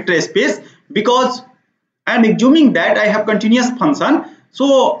as a vector space, because I am assuming that I have continuous function.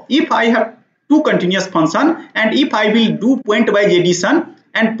 So if I have two continuous function, and if I will do point-wise addition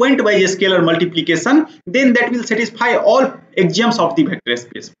and point-wise scalar multiplication, then that will satisfy all axioms of the vector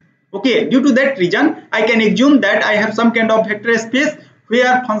space. Okay, due to that reason I can assume that I have some kind of vector space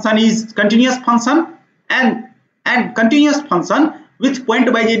where function is continuous function, and continuous function with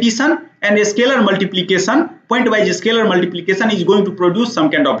point-wise addition and a scalar multiplication, point-wise scalar multiplication is going to produce some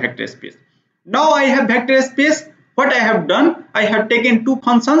kind of vector space. Now I have vector space. What I have done, I have taken two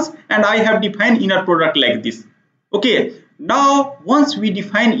functions and I have defined inner product like this. Okay, now once we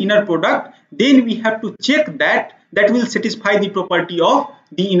define inner product, then we have to check that will satisfy the property of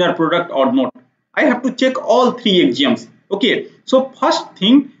the inner product or not. I have to check all three axioms. Okay, so first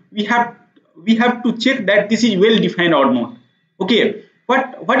thing we have to check that this is well defined or not. Okay,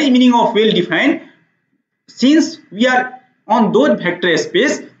 what is meaning of well defined? Since we are on those vector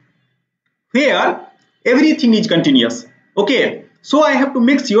space where everything is continuous. Okay, so I have to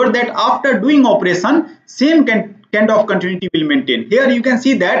make sure that after doing operation, same kind of continuity will maintain. Here you can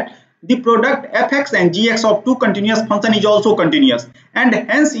see that the product fx and gx of two continuous function is also continuous, and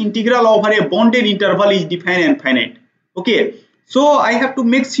hence integral over a bounded interval is defined and finite. Okay, so I have to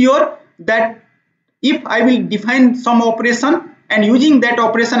make sure that if I will define some operation, and using that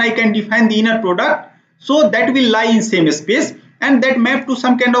operation I can define the inner product, so that will lie in same space, and that map to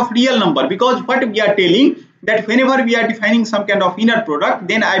some kind of real number, because what we are telling that whenever we are defining some kind of inner product,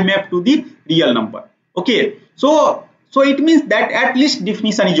 then I map to the real number. Okay, so it means that at least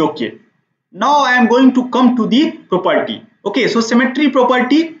definition is okay. Now I am going to come to the property. Okay, so symmetry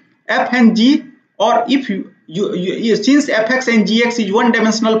property, f and g, or if you since fx and gx is one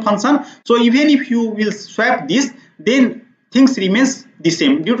dimensional function, so even if you will swap this, then things remains the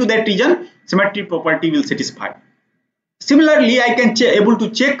same. Due to that reason, symmetry property will satisfy. Similarly, I can able to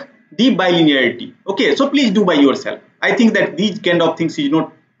check the bilinearity. Okay, so please do by yourself. I think that these kind of things is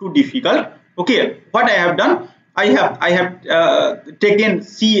not too difficult. Okay, what I have done, I have taken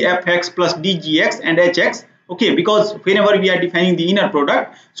cfx plus dgx and hx. Okay, because whenever we are defining the inner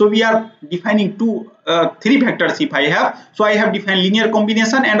product, so we are defining three vectors if I have. So I have defined linear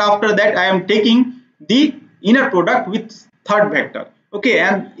combination, and after that I am taking the inner product with third vector. Okay,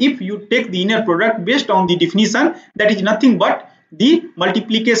 and if you take the inner product based on the definition, that is nothing but the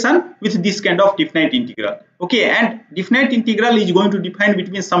multiplication with this kind of definite integral. Okay, and definite integral is going to define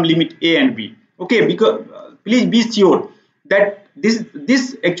between some limit a and b. Okay, because please be sure that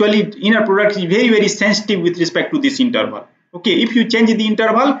this actually inner product is very sensitive with respect to this interval. Okay, if you change the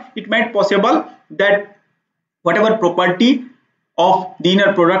interval, it might possible that whatever property of the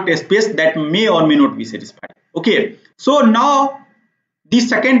inner product space, that may or may not be satisfied. Okay, so now the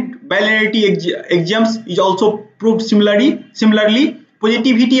second bilinearity axioms is also proved similarly.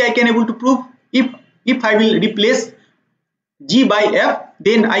 Positivity I can able to prove if I will replace g by f,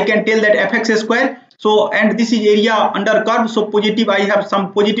 then I can tell that fx square. So, and this is area under curve, so positive, I have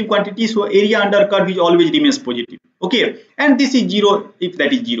some positive quantity, so area under curve is always remains positive. Okay, and this is 0 if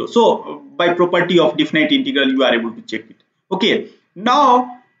that is 0. So by property of definite integral you are able to check it. Okay,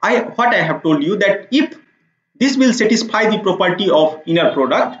 now what I have told you that if this will satisfy the property of inner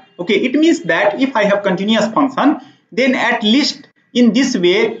product, okay, it means that if I have continuous function, then at least in this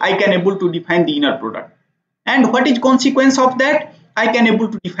way I can able to define the inner product. And what is consequence of that? I can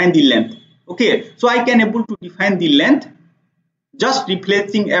able to define the length. Okay, so I can able to define the length just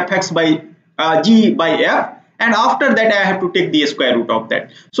replacing fx by g by f, and after that I have to take the square root of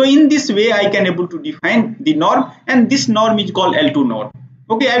that. So in this way I can able to define the norm, and this norm is called L2 norm.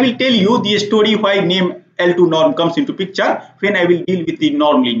 Okay, I will tell you the story why name L2 norm comes into picture when I will deal with the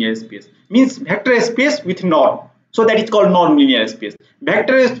norm linear space. Means vector space with norm, so that is called norm linear space.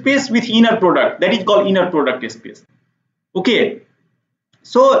 Vector space with inner product, that is called inner product space. Okay,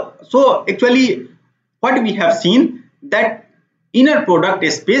 so actually what we have seen that inner product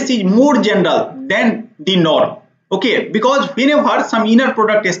space is more general than the norm. Okay, because whenever some inner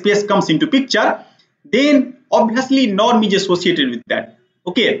product space comes into picture, then obviously norm is associated with that.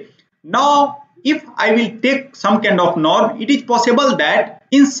 Okay, now if I will take some kind of norm, it is possible that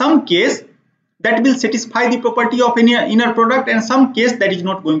in some case that will satisfy the property of any inner product, and some case that is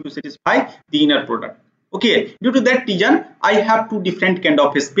not going to satisfy the inner product. Okay, due to that reason I have two different kind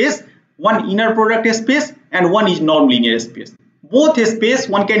of space, one inner product space and one is norm linear space. Both space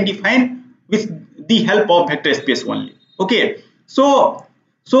one can define with the help of vector space only. Okay, so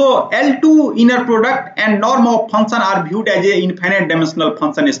L2 inner product and norm of function are viewed as a infinite dimensional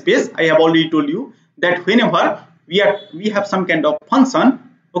function space. I have already told you that whenever we have some kind of function,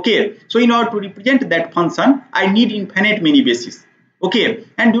 okay, so in order to represent that function I need infinite many bases. Okay,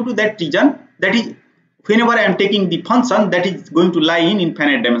 and due to that reason, that is whenever I am taking the function, that is going to lie in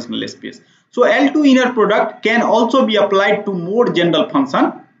infinite dimensional space. So L2 inner product can also be applied to more general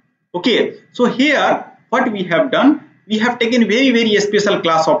function. Okay, so here what we have done, we have taken very special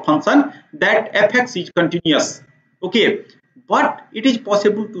class of function that fx is continuous. Okay, but it is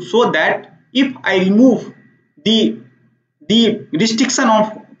possible to show that if I remove the restriction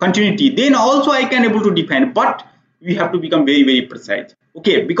of continuity, then also I can able to define, but we have to become very precise.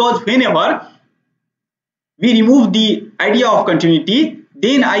 Okay, because whenever we remove the idea of continuity,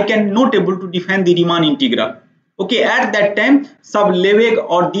 then I can not able to define the Riemann integral. Okay, at that time sub-Lebesgue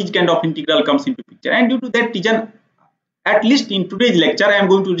or these kind of integral comes into picture, and due to that reason, at least in today's lecture I am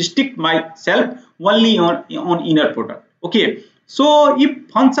going to restrict myself only on inner product. Okay, so if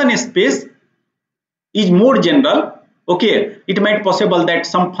function space is more general, okay, it might possible that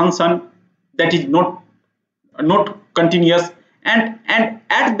some function that is not continuous, and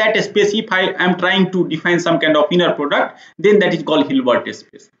at that space if I am trying to define some kind of inner product, then that is called Hilbert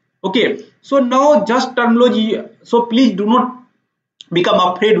space. Okay, so now just terminology, so please do not become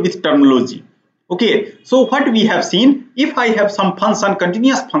afraid with terminology. Okay, so what we have seen, if I have some function,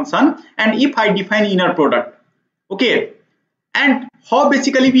 continuous function, and if I define inner product, okay, and how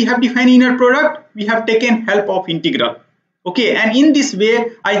basically we have defined inner product, we have taken help of integral. Okay, and in this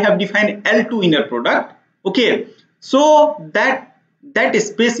way I have defined L2 inner product. Okay, so that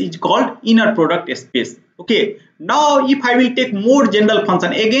space is called inner product space. Okay, now if I will take more general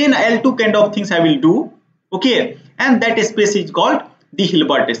function, again L2 kind of things I will do. Okay, and that space is called the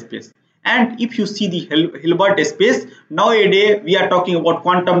Hilbert space. And if you see the Hilbert space, nowadays we are talking about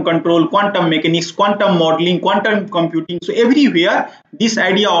quantum control, quantum mechanics, quantum modeling, quantum computing. So everywhere this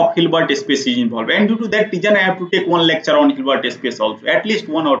idea of Hilbert space is involved, and due to that reason I have to take one lecture on Hilbert space also, at least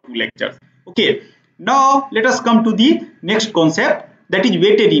 1 or 2 lectures. Okay, now let us come to the next concept, that is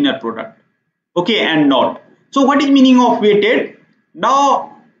weighted inner product. Okay, and not. So what is meaning of weighted?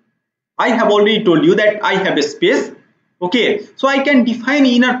 Now I have already told you that I have a space. Okay, so I can define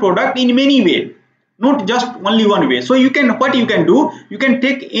inner product in many ways, not just only one way. So what you can do, you can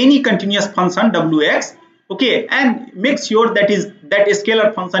take any continuous function wx, okay, and make sure that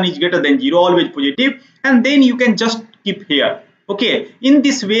scalar function is greater than 0, always positive, and then you can just keep here. Okay, in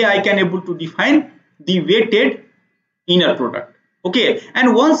this way I can able to define the weighted inner product. Okay,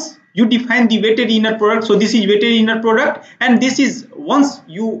 and once you define the weighted inner product, so this is weighted inner product, and this is once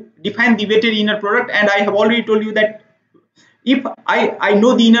you define the weighted inner product, and I have already told you that if I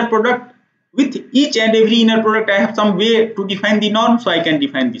know the inner product, with each and every inner product I have some way to define the norm, so I can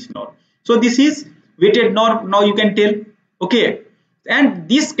define this norm. So this is weighted norm, now you can tell. Okay, and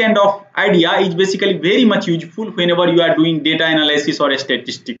this kind of idea is basically very much useful whenever you are doing data analysis or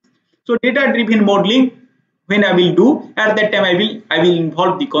statistics. So data driven modeling, when I will do, at that time I will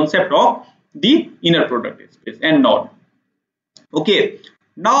involve the concept of the inner product space and norm. Okay,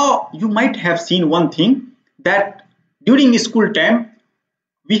 now you might have seen one thing, that during school time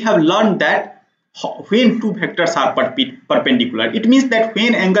we have learned that when two vectors are perpendicular, it means that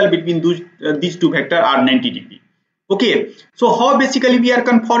when angle between these two vectors are 90 degree. Okay, so how basically we are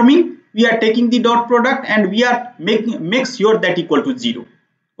conforming, we are taking the dot product and we are make sure that equal to 0.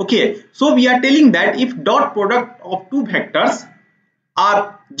 Okay, so we are telling that if dot product of two vectors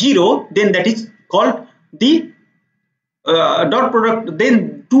are 0, then that is called the dot product,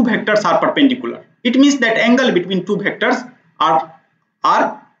 then two vectors are perpendicular. It means that angle between two vectors are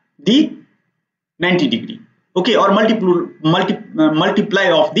the 90 degree. Okay, or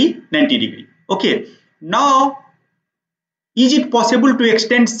multiply of the 90 degree. Okay, now is it possible to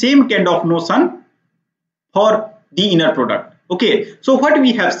extend same kind of notion for the inner product? Okay, so what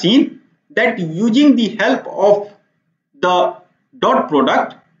we have seen, that using the help of the dot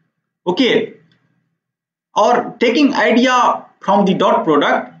product, okay, or taking idea from the dot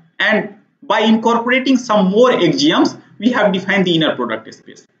product, and by incorporating some more axioms, we have defined the inner product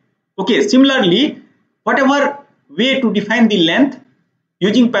space. Okay, similarly, whatever way to define the length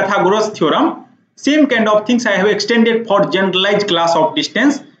using Pythagoras theorem, same kind of things I have extended for generalized class of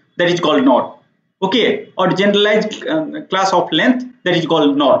distance, that is called node. Okay, or generalized class of length, that is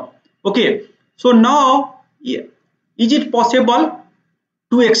called node. Okay, so now is it possible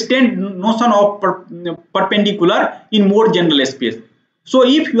to extend notion of perpendicular in more general space? So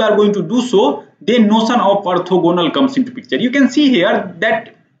if you are going to do so, then notion of orthogonal comes into picture. You can see here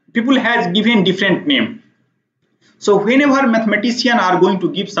that people has given different name. So whenever mathematicians are going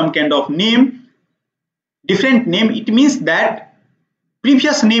to give some kind of name, different name, it means that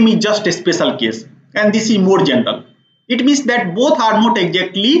previous name is just a special case and this is more general. It means that both are not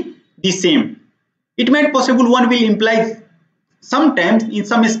exactly the same. It might possible one will imply, sometimes in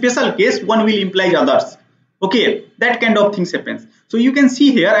some special case one will imply others. Okay, that kind of things happens. So you can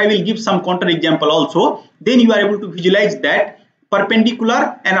see here, I will give some counter example also, then you are able to visualize that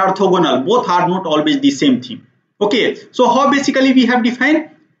perpendicular and orthogonal both are not always the same thing. Okay, so how basically we have defined?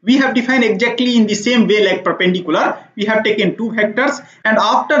 We have defined exactly in the same way like perpendicular. We have taken two vectors, and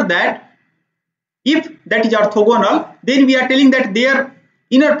after that, if that is orthogonal, then we are telling that their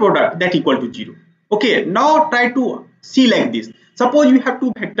inner product that equal to 0. Okay, now try to see like this. Suppose you have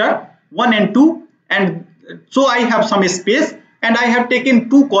two vector 1 and 2, and so I have some space and I have taken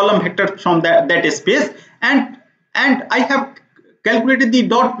two column vectors from that space, and I have calculated the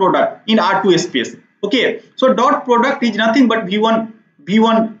dot product in R2 space. Okay, so dot product is nothing but v1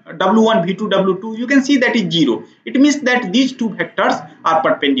 w1 v2 w2. You can see that is 0. It means that these two vectors are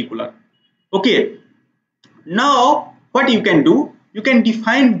perpendicular. Okay, now what you can do, you can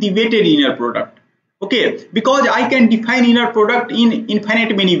define the weighted inner product. Okay, because I can define inner product in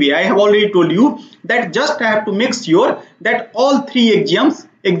infinite many way. I have already told you that just I have to make sure that all three axioms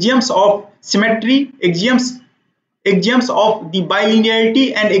of symmetry, axioms of the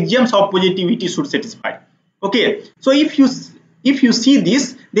bilinearity, and axioms of positivity should satisfy. Okay, so if you see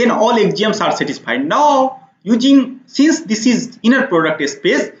this, then all axioms are satisfied. Now since this is inner product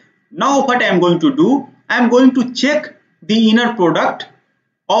space, now what I am going to do, I am going to check the inner product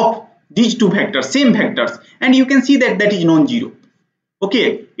of these two vectors, same vectors, and you can see that that is non-zero.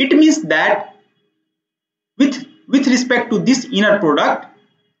 Okay, it means that with respect to this inner product,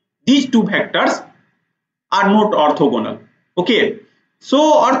 these two vectors are not orthogonal. Okay,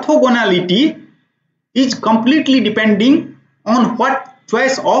 so orthogonality is completely depending on what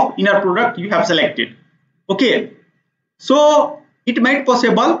choice of inner product you have selected. Okay, so it might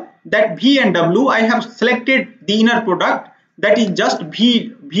possible that v and w, I have selected the inner product that is just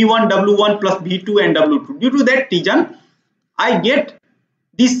v1 w1 plus v2 and w2. Due to that reason, I get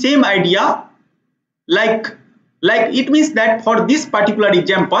the same idea, like it means that for this particular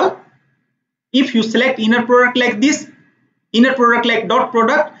example, if you select inner product like this, inner product like dot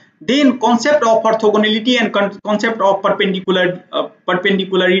product, then concept of orthogonality and concept of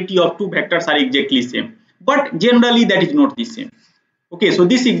perpendicularity of two vectors are exactly same, but generally that is not the same. Okay, so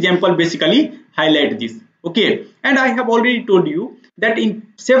this example basically highlight this. Okay, and I have already told you that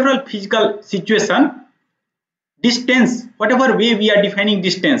in several physical situations, distance, whatever way we are defining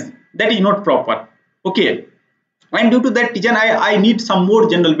distance, that is not proper. Okay, and due to that reason, I need some more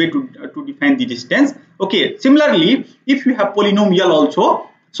general way to define the distance. Okay, similarly, if you have polynomial also,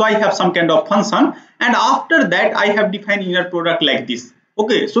 so I have some kind of function, and after that I have defined inner product like this.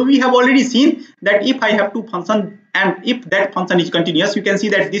 Okay, so we have already seen that if I have two functions and if that function is continuous, you can see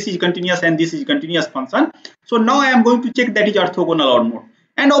that this is continuous and this is continuous function. So now I am going to check that is orthogonal or not,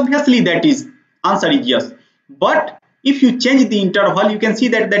 and obviously that is answer is yes. But if you change the interval, you can see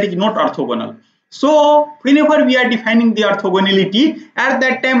that that is not orthogonal. So whenever we are defining the orthogonality, at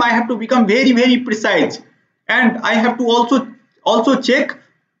that time I have to become very precise, and I have to also check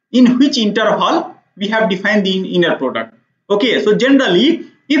in which interval we have defined the inner product. Okay, so generally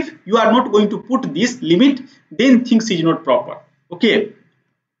if you are not going to put this limit, then things is not proper. Okay,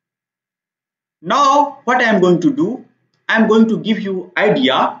 now what I am going to do, I am going to give you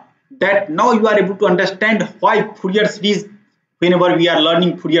idea that now you are able to understand why Fourier series, whenever we are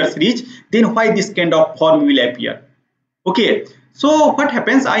learning Fourier series, then why this kind of form will appear. Okay, so what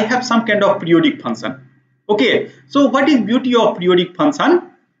happens, I have some kind of periodic function. Okay, so what is beauty of periodic function?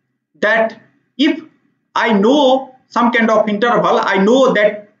 That if I know some kind of interval, I know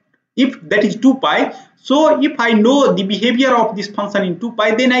that if that is 2 pi, so if I know the behavior of this function in 2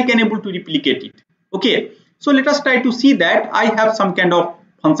 pi, then I can able to replicate it. Okay, so let us try to see that I have some kind of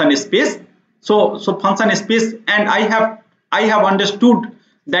function space. So function space, and I have understood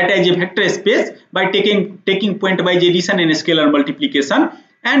that as a vector space by taking pointwise addition and scalar multiplication,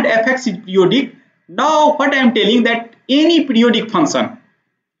 and fx is periodic. Now what I am telling, that any periodic function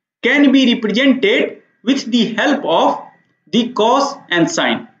can be represented with the help of the cos and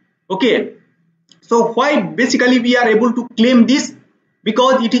sine. Okay, So why basically we are able to claim this?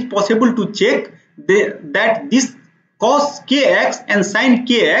 Because it is possible to check that this cos kx and sin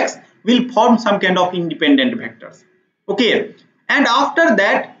kx will form some kind of independent vectors. Okay, and after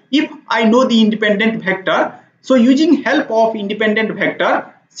that, if I know the independent vector, so using help of independent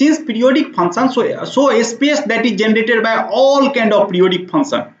vector, since periodic function, so a space that is generated by all kind of periodic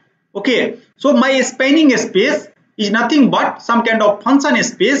function. Okay, so my spanning space is nothing but some kind of function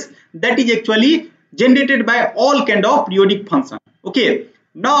space that is actually generated by all kind of periodic function. Okay,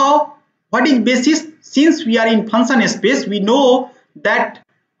 now what is basis? Since we are in function space, we know that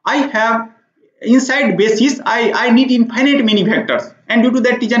I have inside basis I need infinite many vectors, and due to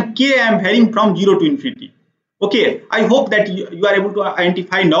that reason k I am varying from 0 to infinity. Okay, I hope that you are able to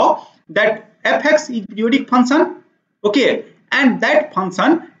identify now that fx is periodic function. Okay, and that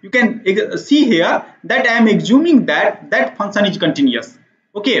function you can see here that I am assuming that that function is continuous.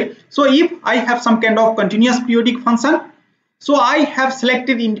 Okay, so if I have some kind of continuous periodic function, so I have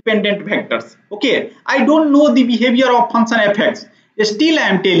selected independent vectors. Okay, I don't know the behavior of function fx. Still I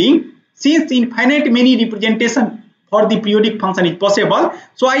am telling, since infinite many representation for the periodic function is possible,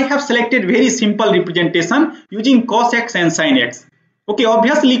 so I have selected very simple representation using cos x and sin x. Okay,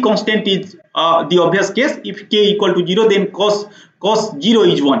 obviously constant is the obvious case. If k equal to 0, then cos 0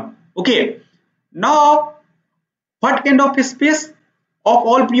 is 1. Okay, now what kind of space of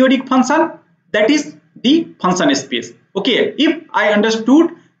all periodic function? That is the function space. Okay, if I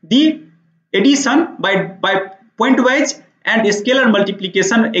understood the addition by pointwise and scalar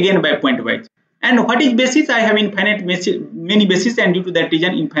multiplication again by pointwise, and what is basis? I have infinite many bases, and due to that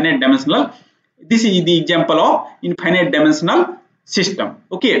reason infinite dimensional. This is the example of infinite dimensional system.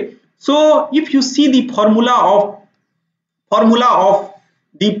 Okay, so if you see the formula of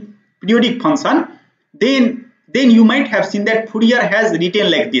the periodic function, then you might have seen that Fourier has written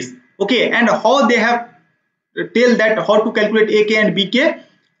like this. Okay, and how they have tell that how to calculate ak and bk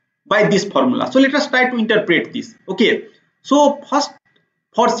by this formula. So let us try to interpret this. Okay, so first,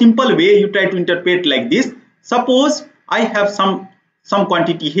 for simple way, you try to interpret like this. Suppose I have some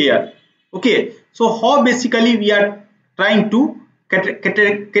quantity here. Okay, so how basically we are trying to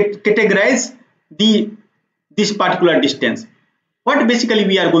categorize this particular distance? What basically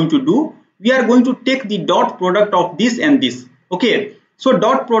we are going to do? We are going to take the dot product of this and this. Okay, so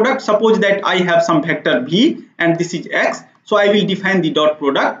dot product, suppose that I have some vector v and this is x, so I will define the dot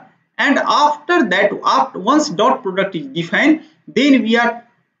product, and after that, once dot product is defined, then we are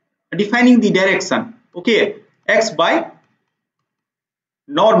defining the direction. Okay, x by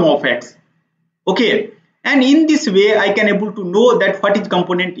norm of x. Okay, and in this way I can able to know that what is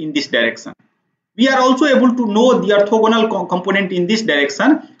component in this direction. We are also able to know the orthogonal component in this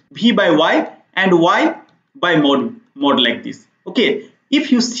direction, v by y and y by mod like this. Okay,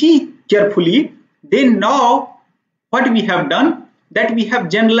 if you see carefully, then now what we have done, that we have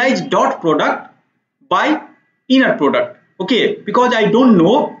generalized dot product by inner product. Okay, because I don't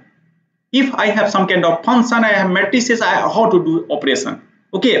know if I have some kind of function, I have matrices, how to do operation.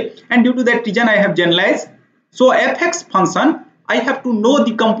 Okay, and due to that reason I have generalized. So fx function, I have to know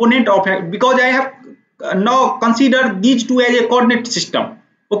the component of x, because I have now considered these two as a coordinate system.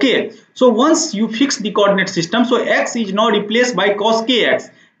 Okay, so once you fix the coordinate system, so x is now replaced by cos kx,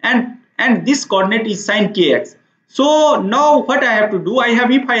 and this coordinate is sin kx. So now what I have to do,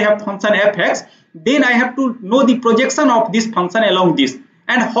 if I have function fx, then I have to know the projection of this function along this,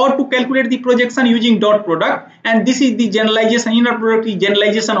 and how to calculate the projection using dot product, and this is the generalization. Inner product is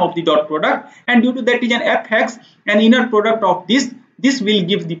generalization of the dot product, and due to that reason fx and inner product of this will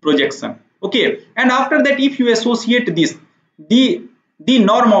give the projection. Okay, and after that, if you associate this the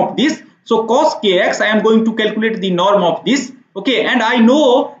norm of this, so cos kx, I am going to calculate the norm of this. Okay, and I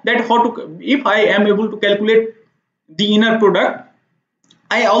know that if I am able to calculate the inner product,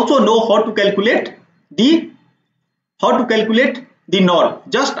 I also know how to calculate the norm.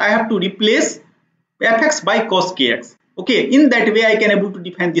 Just I have to replace fx by cos kx. Okay, in that way I can able to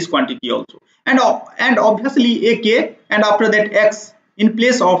define this quantity also, and obviously ak, and after that x, in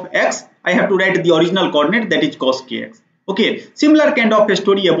place of x I have to write the original coordinate, that is cos kx. Okay, similar kind of a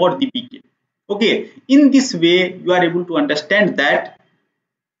story about the pk. Okay, in this way you are able to understand that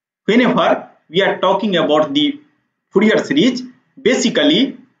whenever we are talking about the Fourier series,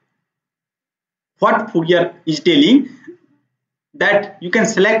 basically what Fourier is telling, that you can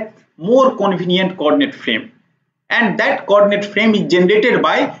select more convenient coordinate frame, and that coordinate frame is generated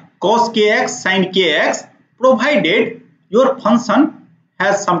by cos kx, sin kx, provided your function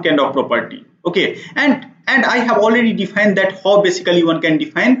has some kind of property. Okay, and I have already defined that how basically one can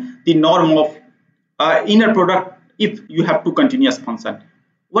define the norm of inner product if you have two continuous function.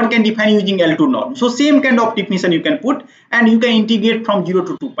 one can define using L2 norm. So same kind of definition you can put, and you can integrate from 0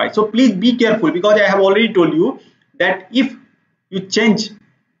 to 2 pi. So please be careful, because I have already told you that if you change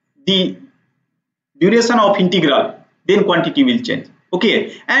the duration of integral, then quantity will change.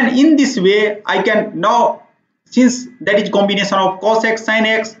 Okay, and in this way I can now, since that is combination of cos x sin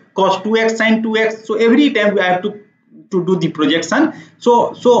x, cos 2x sin 2x, so every time I have to do the projection.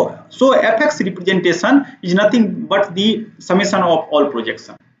 So fx representation is nothing but the summation of all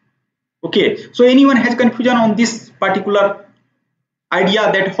projection. Okay, so anyone has confusion on this particular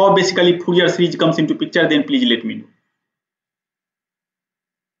idea that how basically Fourier series comes into picture, then please let me know.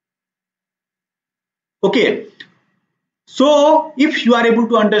 Okay, so if you are able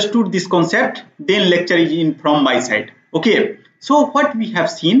to understood this concept, then lecture is in from my side. Okay, so what we have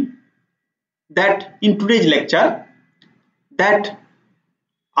seen that in today's lecture, that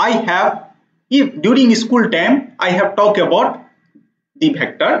I have, if during school time I have talked about the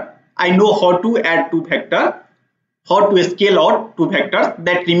vector, I know how to add two vector, how to scale out two vectors,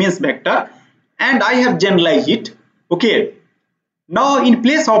 that remains vector, and I have generalized it. Okay, now in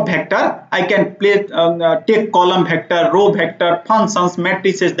place of vector I can take column vector, row vector, functions,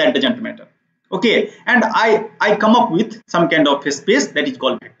 matrices, that doesn't matter. Okay, and I come up with some kind of a space that is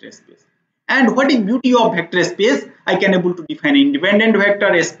called vector space. And what is beauty of vector space? I can able to define independent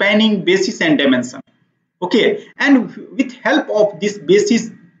vector, a spanning, basis and dimension. Okay, and with help of this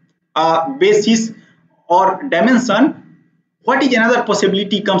basis or dimension, what is another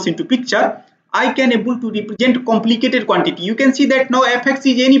possibility comes into picture? I can able to represent complicated quantity. You can see that now fx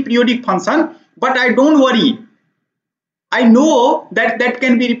is any periodic function, but I don't worry. I know that that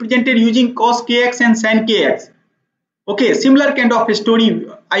can be represented using cos kx and sin kx. Okay, similar kind of a story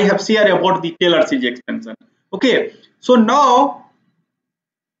I have shared about the Taylor series expansion. Okay, so now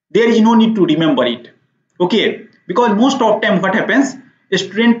there is no need to remember it. Okay, because most of time what happens, a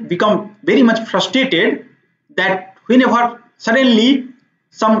student become very much frustrated that whenever suddenly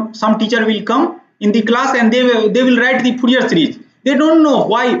some teacher will come in the class and they will write the Fourier series. They don't know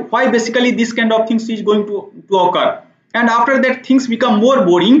why basically this kind of things is going to occur, and after that things become more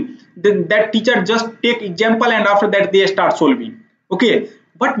boring. Then that teacher just take example and after that they start solving. Okay,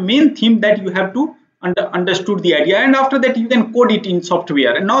 but main theme that you have to understood the idea, and after that you can code it in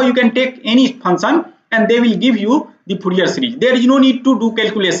software, and now you can take any function and they will give you the Fourier series. There is no need to do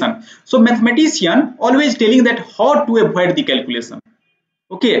calculation. So mathematician always telling that how to avoid the calculation.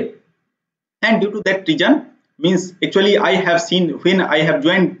 Okay, and due to that reason, means actually I have seen when I have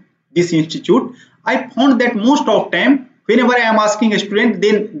joined this institute, I found that most of time whenever I am asking a student,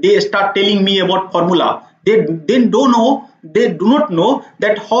 then they start telling me about formula. They do not know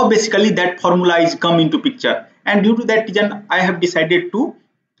that how basically that formula is come into picture, and due to that reason I have decided to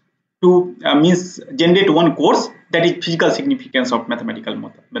means generate one course, that is physical significance of mathematical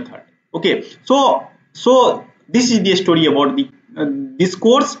method. Okay, so this is the story about the this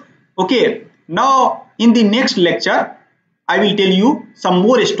course. Okay, now in the next lecture I will tell you some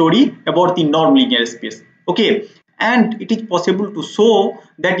more story about the norm linear space. Okay, and it is possible to show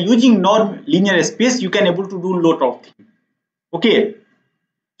that using norm linear space you can able to do lot of things. Okay,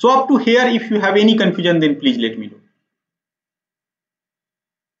 so up to here, if you have any confusion, then please let me know.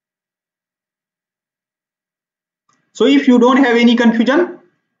 So if you don't have any confusion,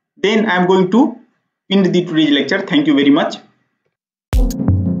 then I am going to end the today's lecture. Thank you very much.